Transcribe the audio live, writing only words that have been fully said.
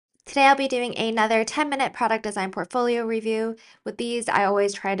Today I'll be doing another 10-minute product design portfolio review. With these, I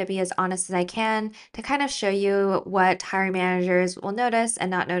always try to be as honest as I can to kind of show you what hiring managers will notice and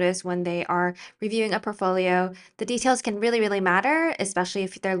not notice when they are reviewing a portfolio. The details can really matter, especially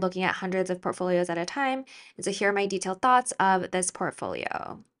if they're looking at hundreds of portfolios at a time. And so here are my detailed thoughts of this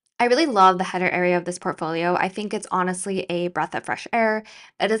portfolio. I really love the header area of this portfolio. I think it's honestly a breath of fresh air.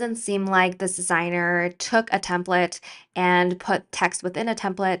 It doesn't seem like this designer took a template and put text within a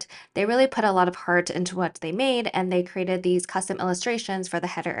template. They really put a lot of heart into what they made, and they created these custom illustrations for the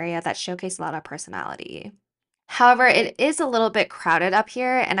header area that showcase a lot of personality. However, it is a little bit crowded up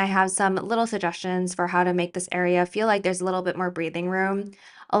here, and I have some little suggestions for how to make this area feel like there's a little bit more breathing room.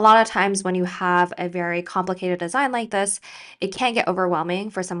 A lot of times when you have a very complicated design like this, it can get overwhelming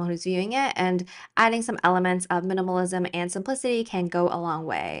for someone who's viewing it, and adding some elements of minimalism and simplicity can go a long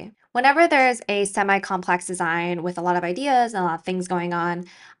way. Whenever there's a semi-complex design with a lot of ideas and a lot of things going on,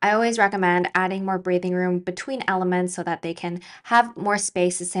 I always recommend adding more breathing room between elements so that they can have more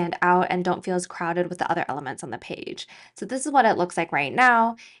space to stand out and don't feel as crowded with the other elements on the page. So this is what it looks like right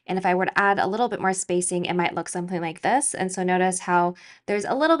now. And if I were to add a little bit more spacing, it might look something like this. And so notice how there's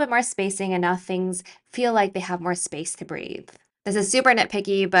a little bit more spacing and now things feel like they have more space to breathe. This is super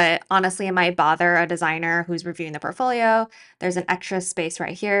nitpicky, but honestly, it might bother a designer who's reviewing the portfolio. There's an extra space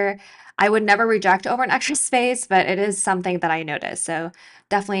right here. I would never reject over an extra space, but it is something that I noticed. So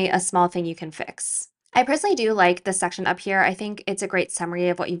definitely a small thing you can fix. I personally do like this section up here. I think it's a great summary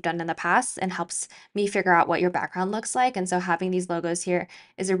of what you've done in the past and helps me figure out what your background looks like. And so having these logos here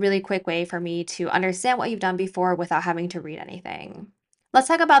is a really quick way for me to understand what you've done before without having to read anything. Let's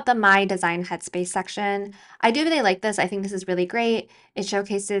talk about the My Design Headspace section. I do really like this. I think this is really great. It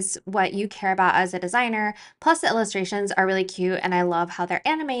showcases what you care about as a designer. Plus the illustrations are really cute and I love how they're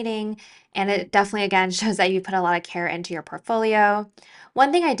animating. And it definitely, again, shows that you put a lot of care into your portfolio.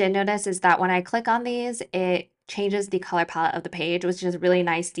 One thing I did notice is that when I click on these, it changes the color palette of the page, which is a really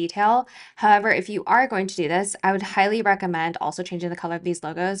nice detail. However, if you are going to do this, I would highly recommend also changing the color of these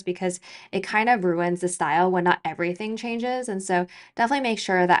logos because it kind of ruins the style when not everything changes. And so definitely make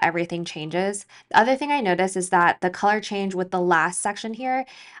sure that everything changes. The other thing I noticed is that the color change with the last section here,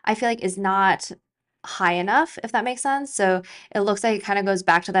 I feel like is not high enough, if that makes sense. So it looks like it kind of goes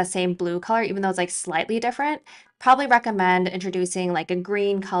back to that same blue color, even though it's like slightly different. Probably recommend introducing like a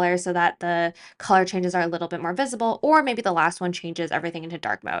green color so that the color changes are a little bit more visible, or maybe the last one changes everything into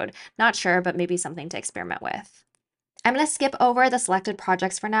dark mode. Not sure, but maybe something to experiment with. I'm going to skip over the selected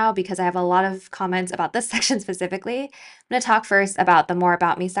projects for now because I have a lot of comments about this section specifically. I'm going to talk first about the More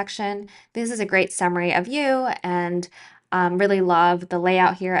About Me section. This is a great summary of you and really love the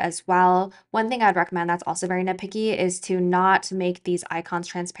layout here as well. One thing I'd recommend that's also very nitpicky is to not make these icons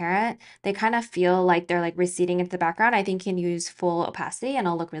transparent. They kind of feel like they're like receding into the background. I think you can use full opacity and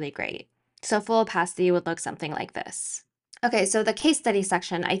it'll look really great. So full opacity would look something like this. Okay, so the case study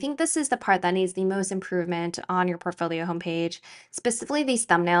section, I think this is the part that needs the most improvement on your portfolio homepage. Specifically, these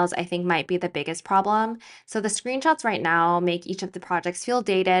thumbnails I think might be the biggest problem. So the screenshots right now make each of the projects feel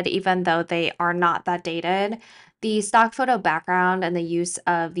dated, even though they are not that dated. The stock photo background and the use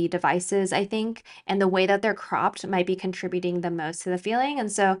of the devices, I think, and the way that they're cropped might be contributing the most to the feeling.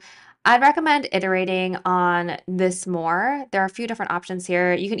 And so I'd recommend iterating on this more. There are a few different options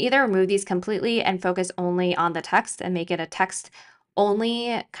here. You can either remove these completely and focus only on the text and make it a text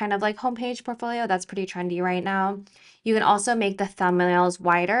only kind of like homepage portfolio. That's pretty trendy right now. You can also make the thumbnails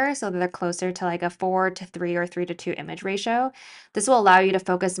wider so that they're closer to like a 4:3 or 3:2 image ratio. This will allow you to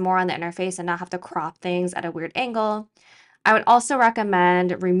focus more on the interface and not have to crop things at a weird angle. I would also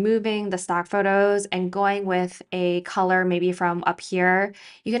recommend removing the stock photos and going with a color maybe from up here.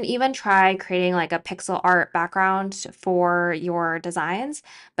 You can even try creating like a pixel art background for your designs,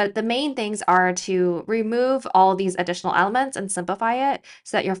 but the main things are to remove all these additional elements and simplify it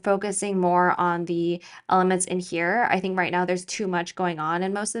so that you're focusing more on the elements in here. I think right now there's too much going on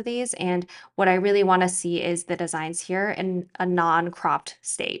in most of these, and what I really want to see is the designs here in a non-cropped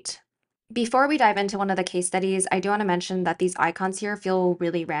state. Before we dive into one of the case studies, I do want to mention that these icons here feel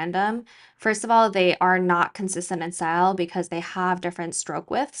really random. First of all, they are not consistent in style because they have different stroke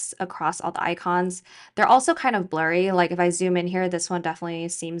widths across all the icons. They're also kind of blurry. Like if I zoom in here, this one definitely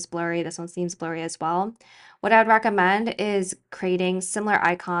seems blurry. This one seems blurry as well. What I'd recommend is creating similar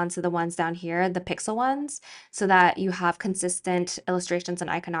icons to the ones down here, the pixel ones, so that you have consistent illustrations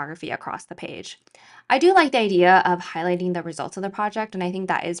and iconography across the page. I do like the idea of highlighting the results of the project, and I think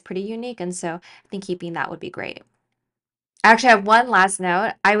that is pretty unique, and so I think keeping that would be great. I actually have one last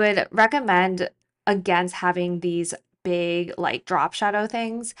note. I would recommend against having these big like drop shadow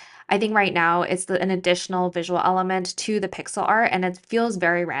things. I think right now it's an additional visual element to the pixel art and it feels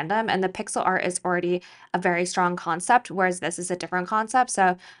very random. And the pixel art is already a very strong concept, whereas this is a different concept.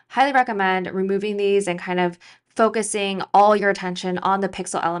 So, highly recommend removing these and kind of focusing all your attention on the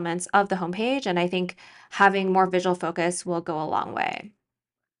pixel elements of the homepage. And I think having more visual focus will go a long way.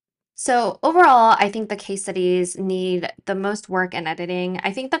 So overall, I think the case studies need the most work and editing.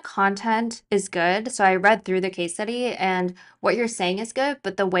 I think the content is good. So I read through the case study and what you're saying is good,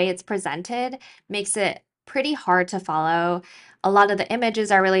 but the way it's presented makes it pretty hard to follow. A lot of the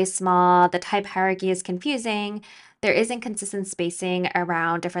images are really small, the type hierarchy is confusing. There isn't consistent spacing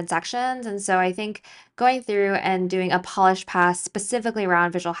around different sections. And so I think going through and doing a polished pass specifically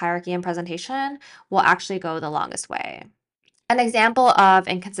around visual hierarchy and presentation will actually go the longest way. An example of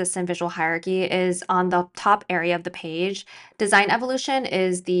inconsistent visual hierarchy is on the top area of the page. Design evolution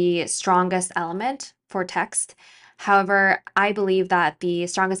is the strongest element for text. However, I believe that the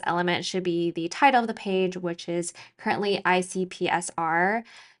strongest element should be the title of the page, which is currently ICPSR.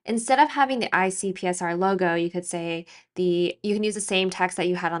 Instead of having the ICPSR logo, you could say you can use the same text that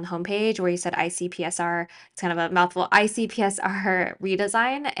you had on the homepage where you said ICPSR. It's kind of a mouthful, ICPSR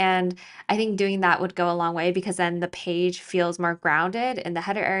redesign. And I think doing that would go a long way because then the page feels more grounded in the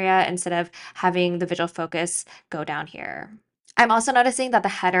header area instead of having the visual focus go down here. I'm also noticing that the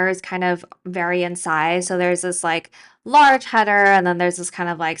headers kind of vary in size. So there's this like large header, and then there's this kind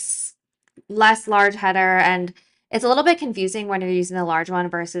of like less large header, and it's a little bit confusing when you're using the large one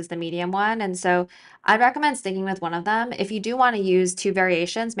versus the medium one. And so I'd recommend sticking with one of them. If you do want to use two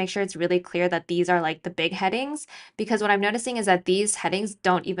variations, make sure it's really clear that these are like the big headings, because what I'm noticing is that these headings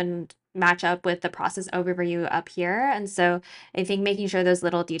don't even match up with the process overview up here. And so I think making sure those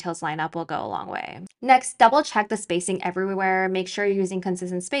little details line up will go a long way. Next, double check the spacing everywhere. Make sure you're using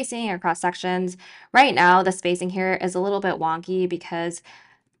consistent spacing across sections. Right now, the spacing here is a little bit wonky because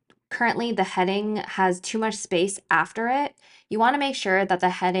currently the heading has too much space after it. You want to make sure that the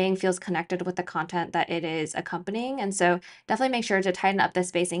heading feels connected with the content that it is accompanying. And so definitely make sure to tighten up the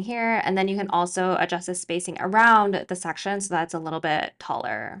spacing here. And then you can also adjust the spacing around the section so that's a little bit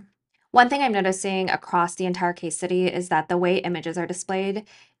taller. One thing I'm noticing across the entire case study is that the way images are displayed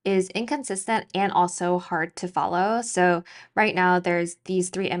is inconsistent and also hard to follow. So right now there's these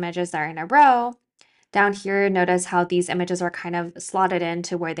three images that are in a row. Down here, notice how these images are kind of slotted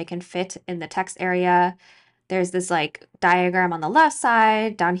into where they can fit in the text area. There's this like diagram on the left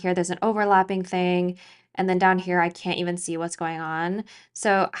side. Down here, there's an overlapping thing. And then down here, I can't even see what's going on.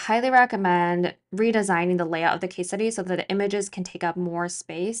 So highly recommend redesigning the layout of the case study so that the images can take up more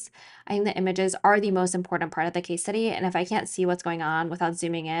space. I think the images are the most important part of the case study. And if I can't see what's going on without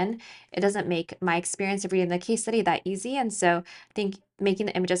zooming in, it doesn't make my experience of reading the case study that easy. And so I think making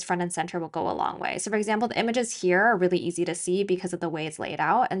the images front and center will go a long way. So for example, the images here are really easy to see because of the way it's laid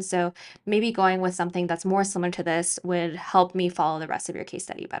out. And so maybe going with something that's more similar to this would help me follow the rest of your case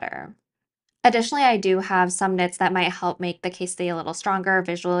study better. Additionally, I do have some knits that might help make the case study a little stronger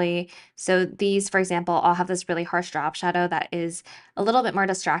visually. So these, for example, all have this really harsh drop shadow that is a little bit more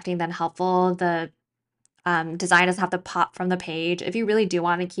distracting than helpful. The design doesn't have to pop from the page. If you really do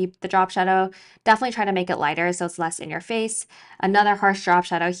want to keep the drop shadow, definitely try to make it lighter so it's less in your face. Another harsh drop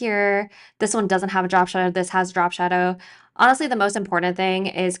shadow here. This one doesn't have a drop shadow. This has drop shadow. Honestly, the most important thing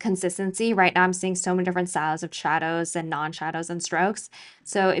is consistency. Right now, I'm seeing so many different styles of shadows and non-shadows and strokes.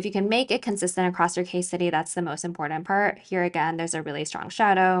 So if you can make it consistent across your case study, that's the most important part. Here again, there's a really strong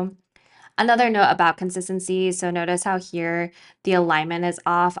shadow. Another note about consistency. So notice how here the alignment is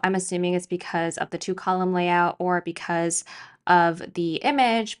off. I'm assuming it's because of the two column layout or because of the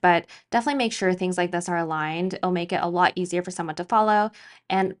image, but definitely make sure things like this are aligned. It'll make it a lot easier for someone to follow.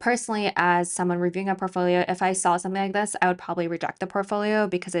 And personally, as someone reviewing a portfolio, if I saw something like this, I would probably reject the portfolio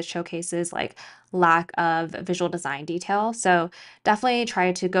because it showcases like lack of visual design detail. So definitely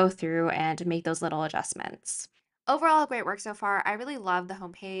try to go through and make those little adjustments. Overall, great work so far. I really love the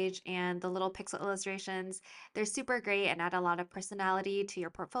homepage and the little pixel illustrations. They're super great and add a lot of personality to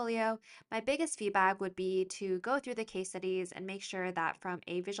your portfolio. My biggest feedback would be to go through the case studies and make sure that from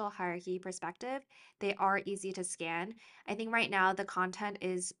a visual hierarchy perspective, they are easy to scan. I think right now the content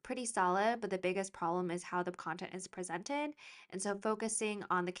is pretty solid, but the biggest problem is how the content is presented. And so focusing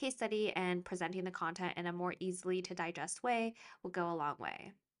on the case study and presenting the content in a more easily to digest way will go a long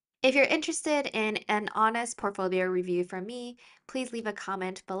way. If you're interested in an honest portfolio review from me, please leave a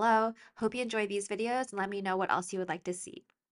comment below. Hope you enjoy these videos and let me know what else you would like to see.